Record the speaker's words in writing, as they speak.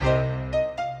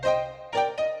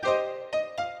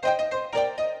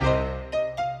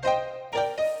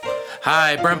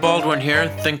Hi, Brent Baldwin here,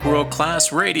 Think World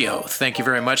Class Radio. Thank you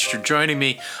very much for joining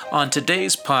me on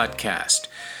today's podcast.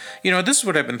 This is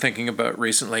what I've been thinking about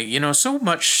recently. So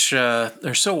much,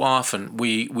 or so often,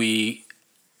 we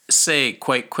say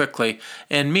quite quickly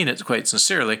and mean it quite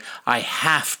sincerely, I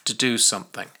have to do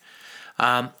something.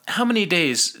 How many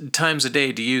times a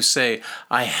day do you say,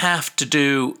 I have to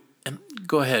do,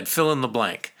 go ahead, fill in the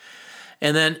blank.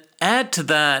 And then add to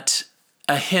that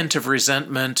a hint of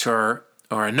resentment or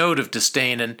a note of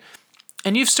disdain,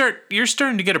 and you're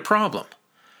starting to get a problem.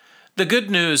 The good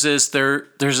news is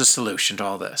there's a solution to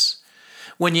all this.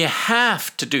 When you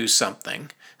have to do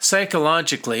something,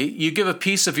 psychologically, you give a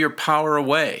piece of your power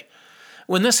away.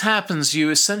 When this happens, you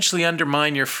essentially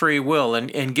undermine your free will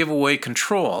and give away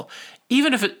control,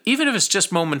 even if it's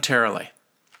just momentarily.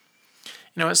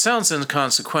 It sounds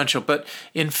inconsequential, but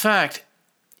in fact,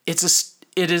 it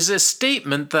is a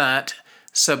statement that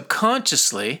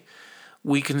subconsciously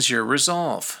weakens your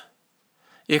resolve.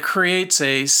 It creates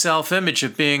a self-image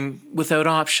of being without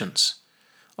options,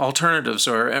 alternatives,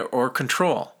 or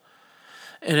control.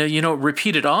 And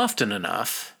repeat it often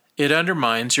enough, it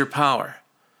undermines your power.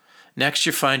 Next,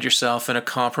 you find yourself in a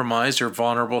compromised or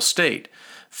vulnerable state,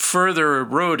 further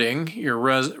eroding your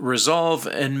resolve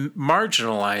and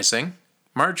marginalizing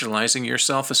your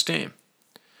self-esteem.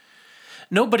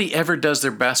 Nobody ever does their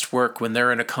best work when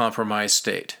they're in a compromised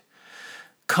state.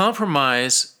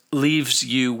 Compromise leaves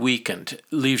you weakened,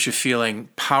 leaves you feeling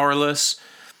powerless.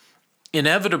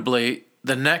 Inevitably,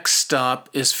 the next stop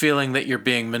is feeling that you're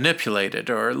being manipulated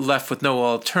or left with no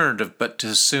alternative but to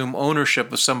assume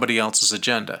ownership of somebody else's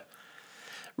agenda.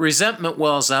 Resentment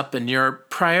wells up and your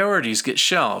priorities get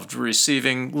shelved,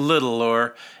 receiving little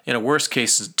or, in a worst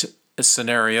case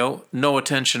scenario, no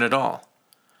attention at all.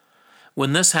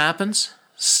 When this happens,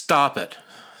 stop it.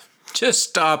 Just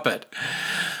stop it.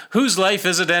 Whose life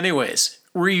is it anyways?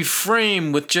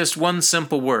 Reframe with just one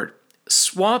simple word.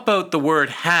 Swap out the word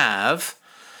have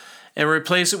and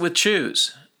replace it with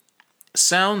choose.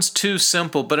 Sounds too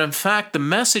simple, but in fact, the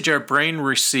message our brain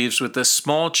receives with this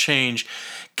small change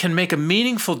can make a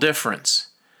meaningful difference.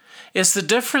 It's the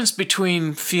difference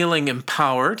between feeling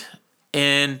empowered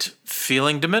and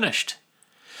feeling diminished.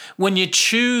 When you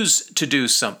choose to do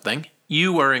something,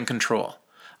 you are in control.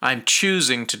 I'm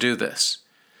choosing to do this.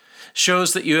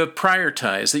 Shows that you have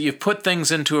prioritized, that you've put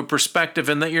things into a perspective,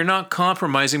 and that you're not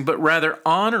compromising, but rather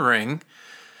honoring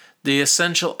the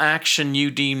essential action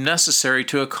you deem necessary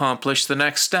to accomplish the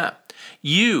next step.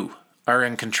 You are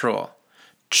in control.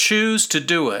 Choose to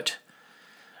do it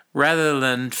rather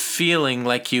than feeling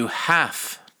like you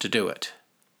have to do it.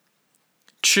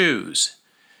 Choose.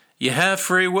 You have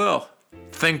free will.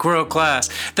 Think world class.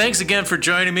 Thanks again for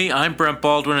joining me. I'm Brent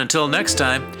Baldwin. Until next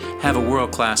time, have a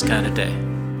world class kind of day.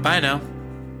 Bye now.